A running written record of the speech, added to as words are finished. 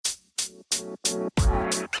Hey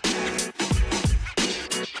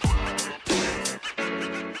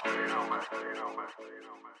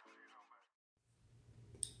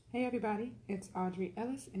everybody, it's Audrey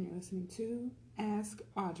Ellis, and you're listening to Ask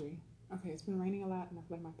Audrey. Okay, it's been raining a lot, and I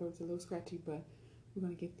feel like my throat's a little scratchy, but we're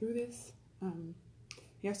gonna get through this.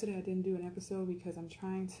 Yesterday I didn't do an episode because I'm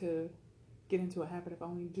trying to get into a habit of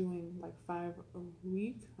only doing like 5 a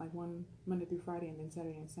week, like one Monday through Friday, and then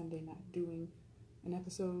Saturday and Sunday not doing an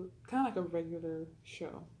episode, kind of like a regular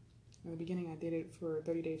show. In the beginning, I did it for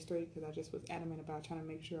 30 days straight because I just was adamant about trying to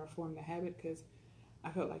make sure I formed the habit, because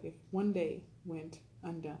I felt like if one day went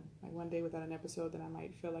undone, like one day without an episode, then I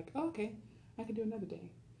might feel like, oh, okay, I can do another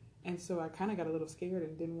day. And so I kind of got a little scared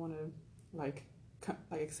and didn't want to like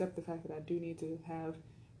accept the fact that I do need to have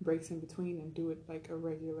breaks in between and do it like a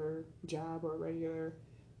regular job or a regular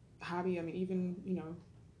hobby. I mean, even,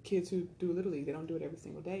 kids who do Little League, they don't do it every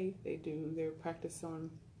single day. They do their practice on,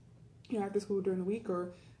 after school during the week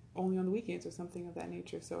or only on the weekends or something of that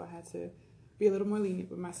nature. So I had to be a little more lenient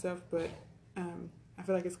with myself, but I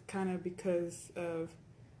feel like it's kind of because of,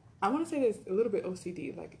 I want to say there's a little bit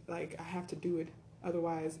OCD, like I have to do it,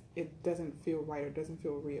 otherwise it doesn't feel right or doesn't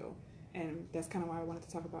feel real. And that's kind of why I wanted to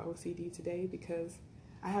talk about OCD today, because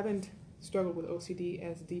I haven't struggled with OCD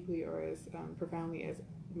as deeply or as profoundly as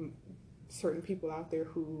certain people out there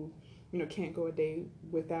who, can't go a day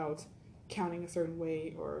without counting a certain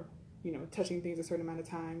way, or touching things a certain amount of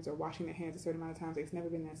times, or washing their hands a certain amount of times. It's never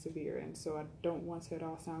been that severe. And so I don't want to at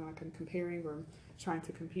all sound like I'm comparing or trying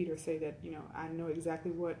to compete or say that, I know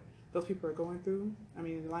exactly what those people are going through. I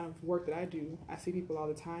mean, in the line of work that I do, I see people all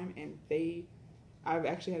the time, and I've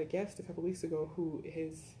actually had a guest a couple weeks ago who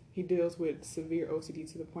he deals with severe OCD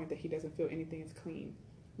to the point that he doesn't feel anything is clean.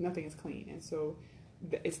 Nothing is clean. And so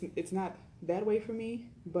it's not that way for me,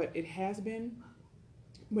 but it has been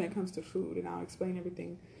when it comes to food. And I'll explain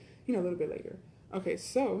everything, a little bit later. Okay,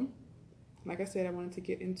 so like I said, I wanted to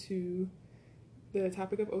get into the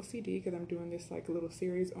topic of OCD because I'm doing this like a little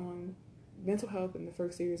series on mental health, and the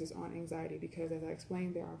first series is on anxiety, because as I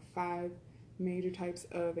explained, there are 5 major types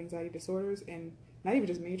of anxiety disorders, and not even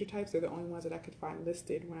just major types, they're the only ones that I could find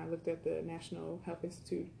listed when I looked at the National Health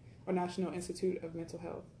Institute or National Institute of Mental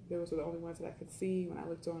Health. Those were the only ones that I could see when I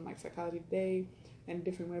looked on like Psychology Today and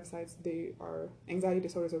different websites. Anxiety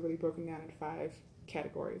disorders are really broken down in 5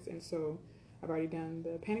 categories. And so I've already done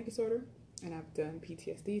the panic disorder and I've done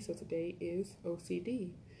PTSD. So today is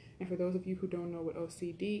OCD. And for those of you who don't know what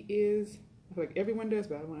OCD is, I feel like everyone does,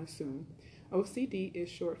 but I don't want to assume. OCD is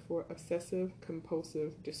short for obsessive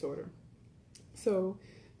compulsive disorder. So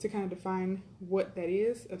to kind of define what that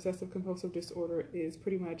is, obsessive compulsive disorder is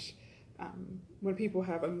pretty much when people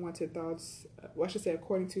have unwanted thoughts, I should say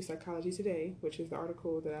according to Psychology Today, which is the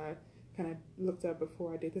article that I kind of looked up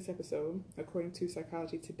before I did this episode. According to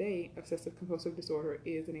Psychology Today, obsessive compulsive disorder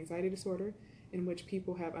is an anxiety disorder in which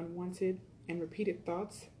people have unwanted and repeated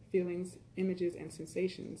thoughts, feelings, images, and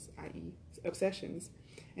sensations, i.e. obsessions,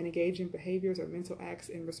 and engage in behaviors or mental acts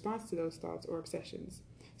in response to those thoughts or obsessions.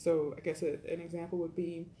 So I guess an example would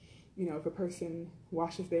be, if a person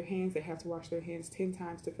washes their hands, they have to wash their hands 10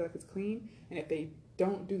 times to feel like it's clean. And if they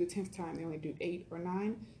don't do the 10th time, they only do 8 or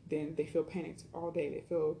 9, then they feel panicked all day. They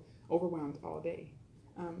feel overwhelmed all day.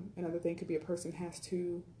 Another thing could be a person has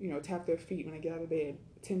to, tap their feet when they get out of bed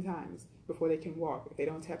 10 times before they can walk. If they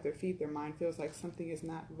don't tap their feet, their mind feels like something is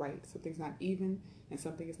not right, something's not even, and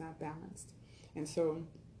something is not balanced. And so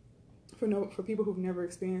for people who've never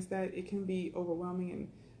experienced that, it can be overwhelming and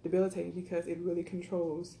debilitating because it really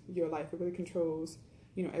controls your life. It really controls,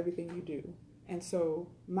 everything you do. And so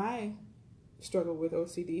my struggle with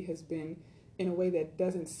OCD has been in a way that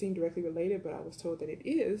doesn't seem directly related, but I was told that it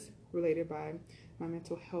is related by my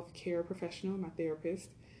mental health care professional, my therapist.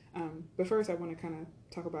 But first, I want to kind of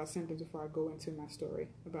talk about symptoms before I go into my story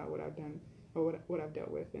about what I've done or what I've dealt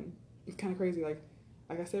with. And it's kind of crazy. Like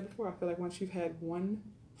I said before, I feel like once you've had one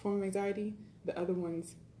form of anxiety, the other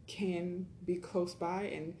ones can be close by,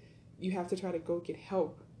 and you have to try to go get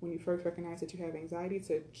help when you first recognize that you have anxiety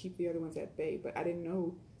to keep the other ones at bay. But I didn't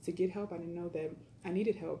know to get help. I didn't know that I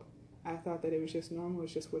needed help. I thought that it was just normal.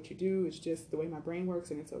 It's just what you do. It's just the way my brain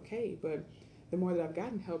works, and it's okay. But the more that I've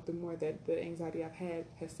gotten help, the more that the anxiety I've had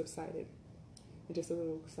has subsided. And just a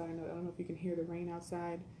little side note, I don't know if you can hear the rain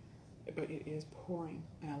outside, but it is pouring,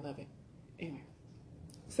 and I love it. Anyway,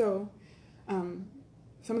 so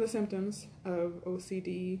some of the symptoms of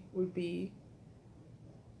OCD would be,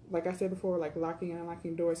 like I said before, like locking and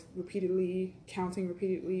unlocking doors repeatedly, counting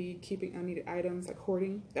repeatedly, keeping unneeded items, like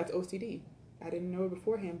hoarding. That's OCD. I didn't know it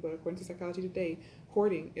beforehand, but according to Psychology Today,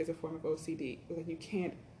 hoarding is a form of OCD. Like you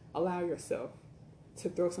can't allow yourself to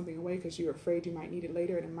throw something away because you're afraid you might need it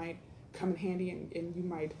later, and it might come in handy, and you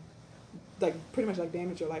might like pretty much like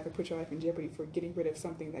damage your life or put your life in jeopardy for getting rid of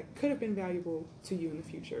something that could have been valuable to you in the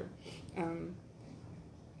future.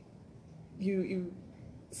 You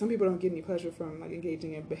some people don't get any pleasure from like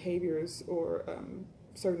engaging in behaviors or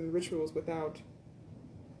certain rituals without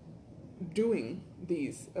doing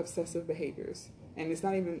these obsessive behaviors. And it's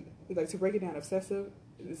not even like, to break it down, obsessive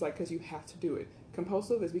is like because you have to do it.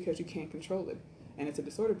 Compulsive is because you can't control it, and it's a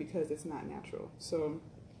disorder because it's not natural. So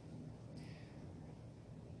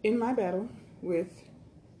in my battle with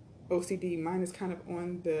OCD, mine is kind of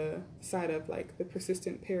on the side of like the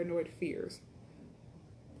persistent paranoid fears.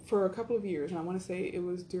 For a couple of years, and I want to say it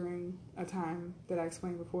was during a time that I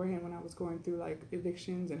explained beforehand when I was going through like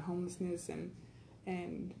evictions and homelessness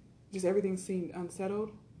and just everything seemed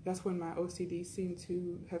unsettled. That's when my OCD seemed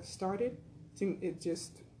to have started. It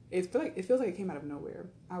feels like it came out of nowhere.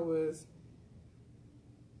 I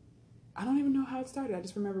don't even know how it started. I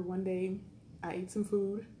just remember one day I ate some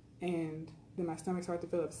food and then my stomach started to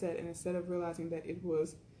feel upset, and instead of realizing that it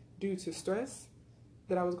was due to stress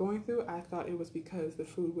that I was going through, I thought it was because the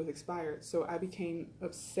food was expired. So I became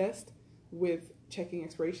obsessed with checking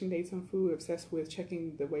expiration dates on food, obsessed with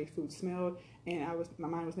checking the way food smelled, and my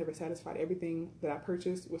mind was never satisfied. Everything that I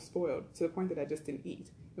purchased was spoiled to the point that I just didn't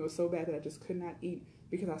eat. It was so bad that I just could not eat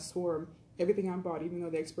because I swore everything I bought, even though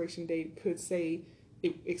the expiration date could say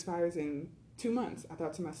it expires in 2 months, I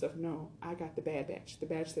thought to myself, no, I got the bad batch, the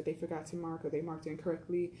batch that they forgot to mark or they marked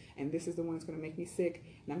incorrectly, and this is the one that's going to make me sick,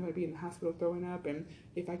 and I'm going to be in the hospital throwing up, and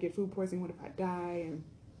if I get food poisoning, what if I die? And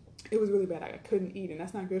it was really bad. I couldn't eat, and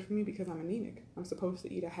that's not good for me because I'm anemic. I'm supposed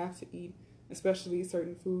to eat. I have to eat, especially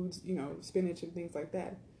certain foods, spinach and things like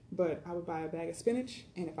that. But I would buy a bag of spinach,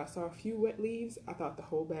 and if I saw a few wet leaves, I thought the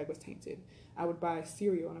whole bag was tainted. I would buy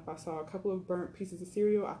cereal, and if I saw a couple of burnt pieces of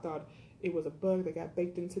cereal, I thought it was a bug that got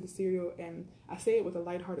baked into the cereal. And I say it with a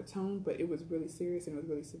lighthearted tone, but it was really serious and it was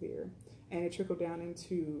really severe. And it trickled down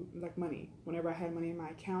into like money. Whenever I had money in my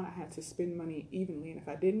account, I had to spend money evenly, and if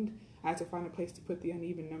I didn't, I had to find a place to put the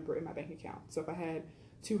uneven number in my bank account. So if I had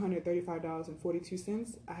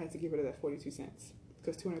 $235.42, I had to get rid of that 42 cents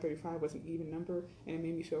because 235 was an even number, and it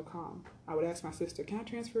made me feel calm. I would ask my sister, can I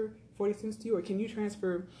transfer 40 cents to you, or can you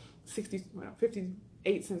transfer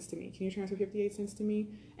 58 cents to me? Can you transfer 58 cents to me?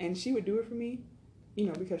 And she would do it for me,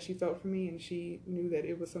 because she felt for me, and she knew that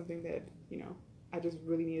it was something that, I just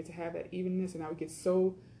really needed to have that evenness. And I would get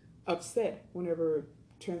so upset whenever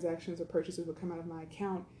transactions or purchases would come out of my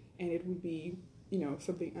account, and it would be,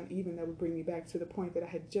 something uneven that would bring me back to the point that I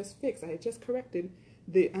had just fixed. I had just corrected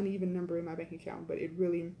the uneven number in my bank account, but it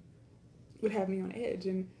really would have me on edge.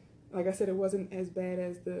 And like I said, it wasn't as bad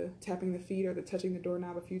as the tapping the feet or the touching the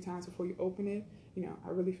doorknob a few times before you open it. I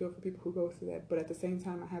really feel for people who go through that. But at the same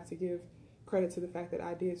time, I have to give credit to the fact that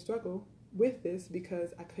I did struggle with this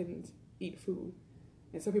because I couldn't eat food.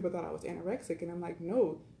 And some people thought I was anorexic, and I'm like,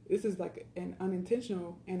 no, this is like an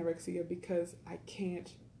unintentional anorexia because I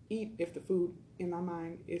can't eat if the food in my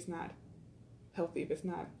mind is not healthy, if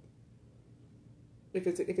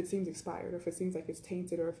it seems expired, or if it seems like it's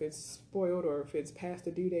tainted, or if it's spoiled, or if it's past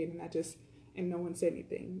the due date, and no one said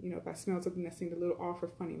anything. If I smelled something that seemed a little off or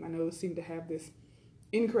funny, my nose seemed to have this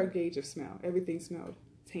incorrect gauge of smell. Everything smelled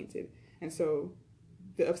tainted. And so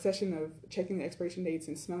the obsession of checking the expiration dates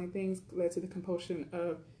and smelling things led to the compulsion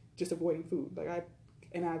of just avoiding food.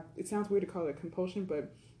 It sounds weird to call it compulsion,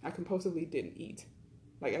 but I compulsively didn't eat.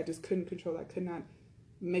 I just couldn't control. I could not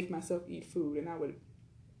make myself eat food, and I would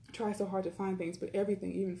try so hard to find things, but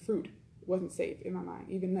everything, even fruit, wasn't safe in my mind.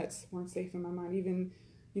 Even nuts weren't safe in my mind. Even,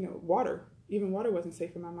 water wasn't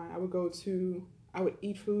safe in my mind. I would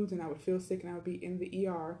eat foods and I would feel sick, and I would be in the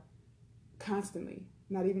ER constantly.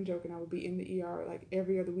 Not even joking. I would be in the ER like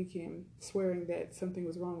every other weekend, swearing that something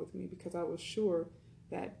was wrong with me because I was sure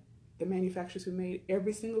that the manufacturers who made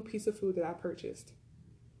every single piece of food that I purchased,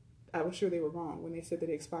 I was sure they were wrong when they said that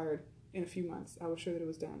it expired in a few months. I was sure that it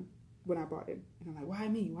was done when I bought it. And I'm like, why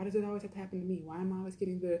me? Why does it always have to happen to me? Why am I always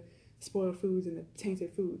getting the spoiled foods and the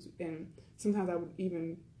tainted foods? And sometimes I would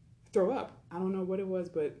even throw up. I don't know what it was,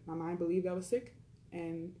 but my mind believed I was sick.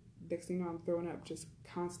 And next thing you know, I'm throwing up just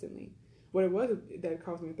constantly. What it was that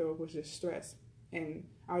caused me to throw up was just stress. And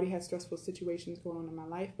I already had stressful situations going on in my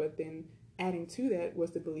life, but then adding to that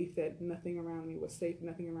was the belief that nothing around me was safe,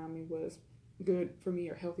 nothing around me was good for me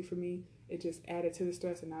or healthy for me. It just added to the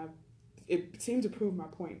stress, and it seemed to prove my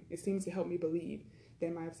point. It seems to help me believe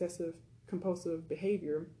that my obsessive compulsive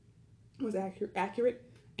behavior was accurate,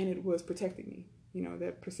 and it was protecting me.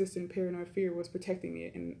 That persistent paranoid fear was protecting me,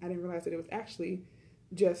 and I didn't realize that it was actually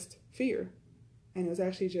just fear, and it was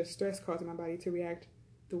actually just stress causing my body to react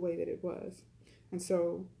the way that it was. And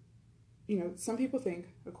so, some people think,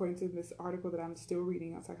 according to this article that I'm still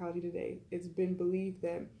reading on Psychology Today, it's been believed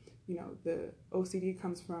that, the OCD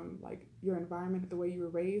comes from like your environment, the way you were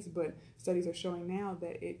raised, but studies are showing now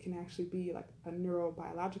that it can actually be like a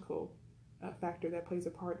neurobiological factor that plays a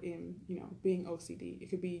part in, being OCD. It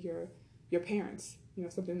could be your parents,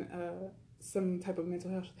 something, some type of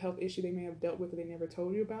mental health issue they may have dealt with that they never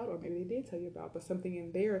told you about, or maybe they did tell you about, but something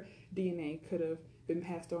in their DNA could have been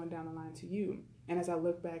passed on down the line to you. And as I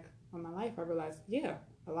look back on my life, I realized, yeah,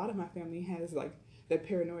 a lot of my family has like that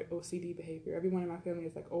paranoid OCD behavior. Everyone in my family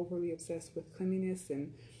is like overly obsessed with cleanliness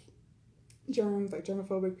and germs, like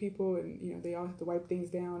germophobic people, and they all have to wipe things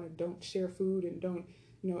down and don't share food and don't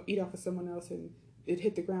eat off of someone else, and it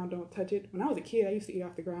hit the ground, don't touch it. When I was a kid, I used to eat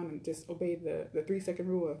off the ground and just obey the 3-second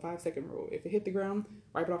rule or 5-second rule. If it hit the ground,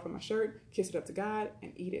 wipe it off on my shirt, kiss it up to God,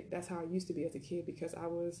 and eat it. That's how I used to be as a kid, because I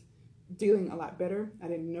was dealing a lot better. I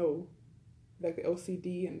didn't know, like, the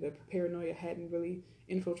OCD and the paranoia hadn't really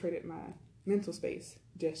infiltrated my mental space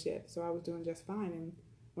just yet. So I was doing just fine. And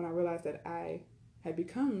when I realized that I had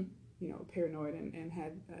become, paranoid and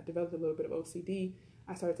had developed a little bit of OCD,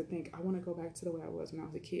 I started to think, I want to go back to the way I was when I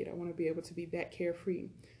was a kid. I want to be able to be that carefree.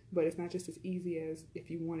 But it's not just as easy as if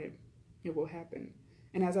you want it, it will happen.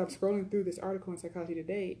 And as I'm scrolling through this article in Psychology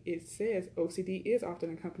Today, it says OCD is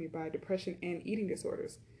often accompanied by depression and eating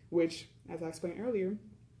disorders, which, as I explained earlier,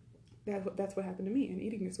 that's what happened to me, an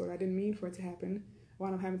eating disorder. I didn't mean for it to happen.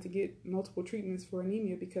 While I'm having to get multiple treatments for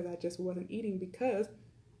anemia because I just wasn't eating, because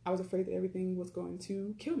I was afraid that everything was going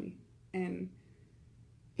to kill me. And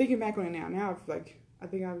thinking back on it now I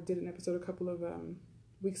think I did an episode a couple of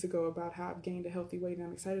weeks ago about how I've gained a healthy weight and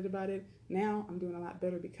I'm excited about it. Now I'm doing a lot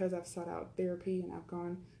better because I've sought out therapy and I've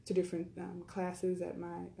gone to different classes at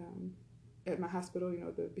my hospital.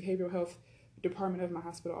 The behavioral health department of my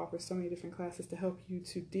hospital offers so many different classes to help you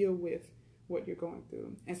to deal with what you're going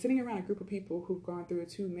through. And sitting around a group of people who've gone through it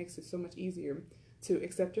too makes it so much easier to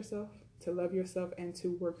accept yourself, to love yourself, and to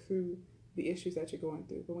work through the issues that you're going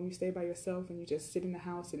through. But when you stay by yourself and you just sit in the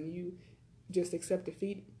house and you just accept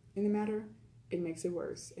defeat in the matter, it makes it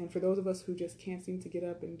worse. And for those of us who just can't seem to get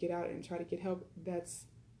up and get out and try to get help, that's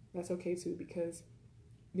okay too, because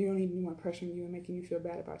you don't need anyone pressuring you and making you feel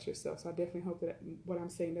bad about yourself. So I definitely hope that what I'm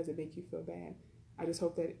saying doesn't make you feel bad. I just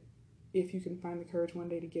hope that if you can find the courage one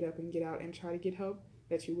day to get up and get out and try to get help,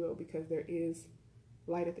 that you will, because there is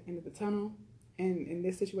light at the end of the tunnel. And in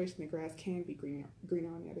this situation, the grass can be greener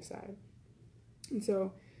on the other side. And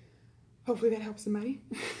so hopefully that helps somebody.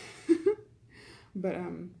 But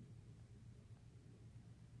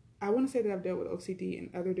I want to say that I've dealt with OCD in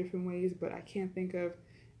other different ways, but I can't think of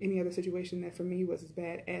any other situation that for me was as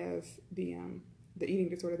bad as the eating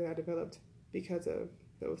disorder that I developed because of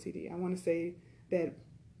the OCD. I want to say that,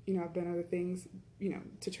 I've done other things,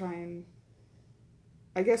 to try and,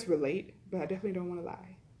 I guess, relate, but I definitely don't want to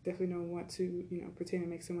lie. Definitely don't want to, pretend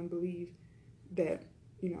and make someone believe that,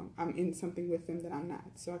 I'm in something with them that I'm not.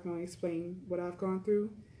 So I can only explain what I've gone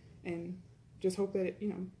through and just hope that,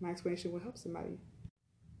 my explanation will help somebody.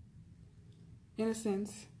 In a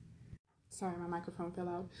sense, sorry, my microphone fell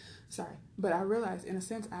out. Sorry. But I realized, in a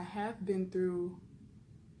sense, I have been through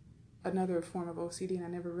another form of OCD, and I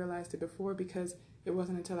never realized it before, because it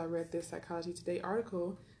wasn't until I read this Psychology Today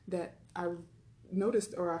article that I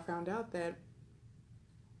noticed, or I found out, that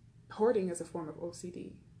hoarding is a form of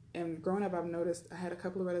OCD. And growing up, I've noticed I had a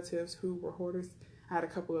couple of relatives who were hoarders. I had a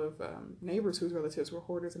couple of neighbors whose relatives were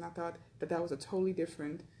hoarders, and I thought that was a totally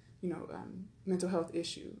different, mental health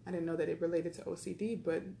issue. I didn't know that it related to OCD,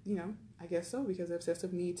 but, I guess so, because the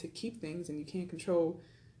obsessive need to keep things, and you can't control,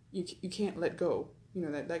 you can't let go.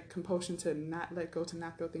 That compulsion to not let go, to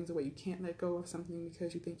not throw things away. You can't let go of something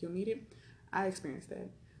because you think you'll need it. I experienced that.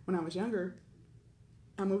 When I was younger,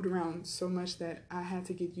 I moved around so much that I had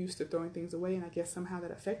to get used to throwing things away, and I guess somehow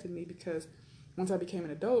that affected me, because once I became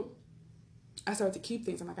an adult, I started to keep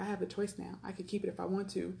things. I'm like, I have the choice now. I could keep it if I want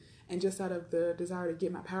to. And just out of the desire to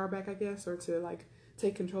get my power back, I guess, or to like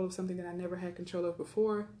take control of something that I never had control of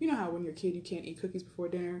before. You know how when you're a kid, you can't eat cookies before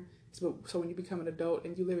dinner. So when you become an adult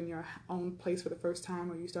and you live in your own place for the first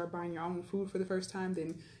time, or you start buying your own food for the first time,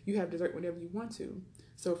 then you have dessert whenever you want to.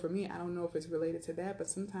 So for me, I don't know if it's related to that, but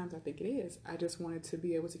sometimes I think it is. I just wanted to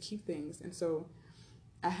be able to keep things. And so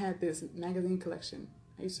I had this magazine collection.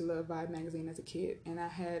 I used to love Vibe magazine as a kid, and I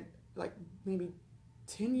had like maybe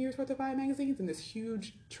 10 years worth of Vibe magazines in this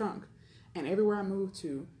huge trunk. And everywhere I moved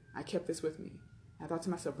to, I kept this with me. I thought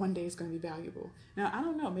to myself, one day it's going to be valuable. Now, I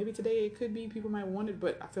don't know. Maybe today it could be. People might want it,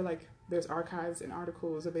 but I feel like there's archives and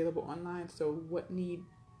articles available online. So what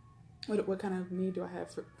kind of need do I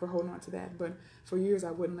have for holding on to that? But for years,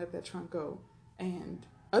 I wouldn't let that trunk go. And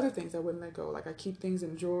other things I wouldn't let go. Like I keep things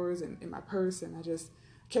in drawers and in my purse, and I just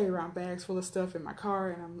carry around bags full of stuff in my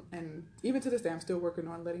car. And even to this day, I'm still working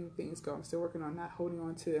on letting things go. I'm still working on not holding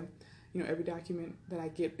on to, every document that I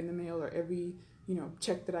get in the mail or every,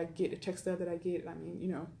 check that I get, a check stub that I get. I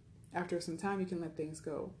mean, after some time, you can let things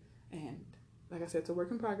go. And like I said, it's a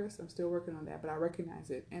work in progress. I'm still working on that, but I recognize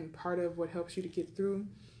it. And part of what helps you to get through,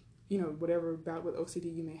 whatever bout with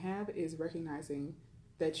OCD you may have is recognizing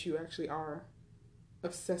that you actually are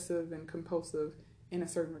obsessive and compulsive in a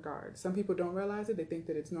certain regard. Some people don't realize it. They think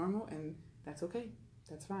that it's normal, and that's okay.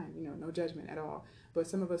 That's fine. No judgment at all. But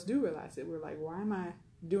some of us do realize it. We're like, why am I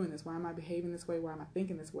doing this? Why am I behaving this way? Why am I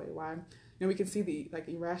thinking this way? Why? We can see the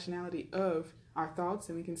irrationality of our thoughts,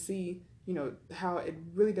 and we can see, how it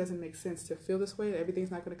really doesn't make sense to feel this way.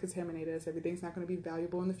 Everything's not going to contaminate us. Everything's not going to be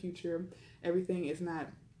valuable in the future. Everything is not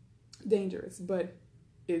dangerous, but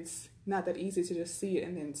it's not that easy to just see it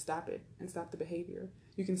and then stop it and stop the behavior.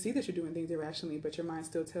 You can see that you're doing things irrationally, but your mind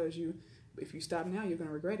still tells you, if you stop now, you're going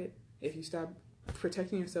to regret it. If you stop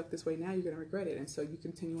protecting yourself this way now, you're going to regret it. And so you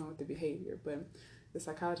continue on with the behavior. But the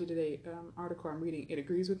Psychology Today article I'm reading, it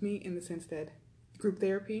agrees with me in the sense that group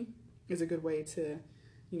therapy is a good way to,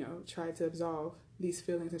 try to absolve these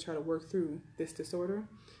feelings and try to work through this disorder.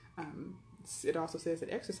 It also says that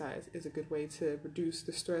exercise is a good way to reduce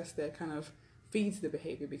the stress that kind of feeds the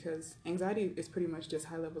behavior, because anxiety is pretty much just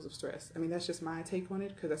high levels of stress. I mean, that's just my take on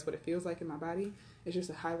it, because that's what it feels like in my body. It's just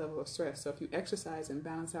a high level of stress. So if you exercise and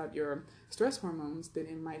balance out your stress hormones, then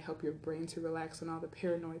it might help your brain to relax on all the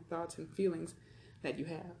paranoid thoughts and feelings that you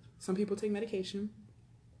have. Some people take medication,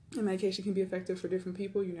 and medication can be effective for different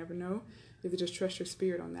people. You never know. You have to just trust your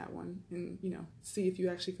spirit on that one and, see if you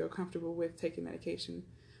actually feel comfortable with taking medication.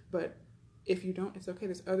 But if you don't, it's okay.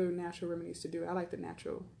 There's other natural remedies to do it. I like the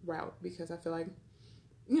natural route because I feel like,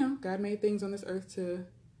 God made things on this earth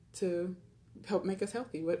to help make us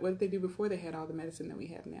healthy. What did they do before they had all the medicine that we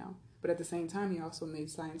have now? But at the same time, he also made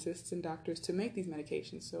scientists and doctors to make these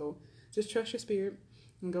medications. So just trust your spirit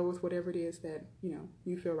and go with whatever it is that,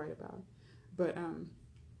 you feel right about. But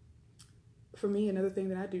for me, another thing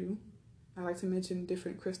that I do, I like to mention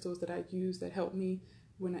different crystals that I use that help me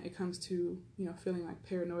when it comes to, feeling like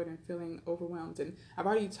paranoid and feeling overwhelmed. And I've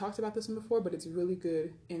already talked about this one before, but it's really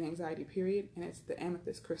good in anxiety, period. And it's the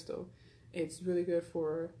amethyst crystal. It's really good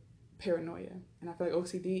for paranoia. And I feel like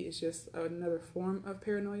OCD is just another form of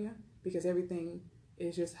paranoia, because everything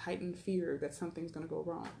is just heightened fear that something's going to go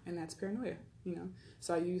wrong. And that's paranoia,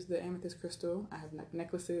 So I use the amethyst crystal. I have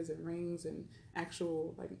necklaces and rings and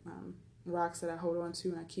actual rocks that I hold on to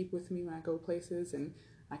and I keep with me when I go places. And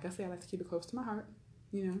like I say, I like to keep it close to my heart,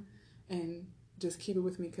 and just keep it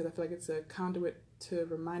with me, because I feel like it's a conduit to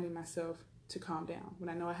reminding myself to calm down. When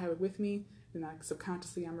I know I have it with me, then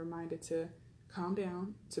subconsciously I'm reminded to calm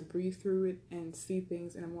down, to breathe through it, and see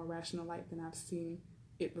things in a more rational light than I've seen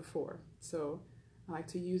it before. So I like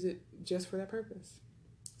to use it just for that purpose.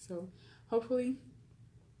 So hopefully,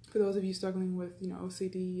 for those of you struggling with,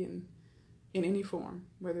 OCD and in any form,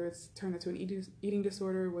 whether it's turned into an eating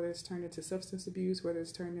disorder, whether it's turned into substance abuse, whether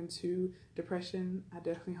it's turned into depression, I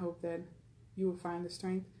definitely hope that you will find the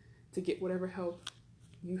strength to get whatever help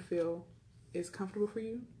you feel is comfortable for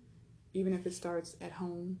you, even if it starts at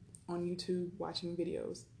home on YouTube watching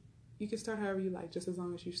videos. You can start however you like, just as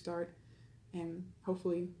long as you start, and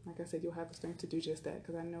hopefully, like I said, you'll have the strength to do just that,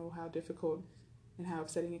 because I know how difficult and how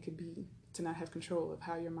upsetting it could be to not have control of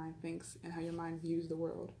how your mind thinks and how your mind views the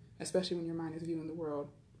world, especially when your mind is viewing the world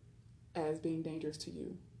as being dangerous to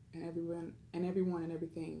you, and everyone and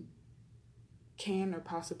everything can be or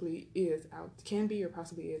possibly is out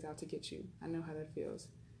to get you. I know how that feels,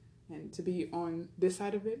 and to be on this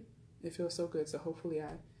side of it, it feels so good. So hopefully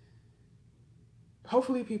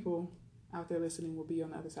people out there listening will be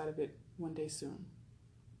on the other side of it one day soon.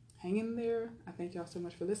 Hang in there. I thank y'all so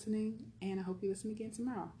much for listening, and I hope you listen again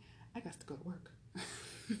tomorrow. I got to go to work.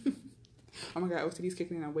 Oh my God, OCD's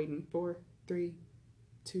kicking in. I'm waiting. 4, 3,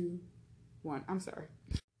 2, 1. I'm sorry.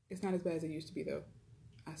 It's not as bad as it used to be, though.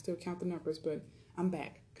 I still count the numbers, but I'm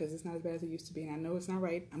back, because it's not as bad as it used to be, and I know it's not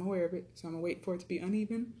right. I'm aware of it, so I'm going to wait for it to be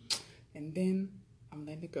uneven, and then I'm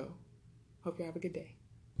letting it go. Hope you have a good day.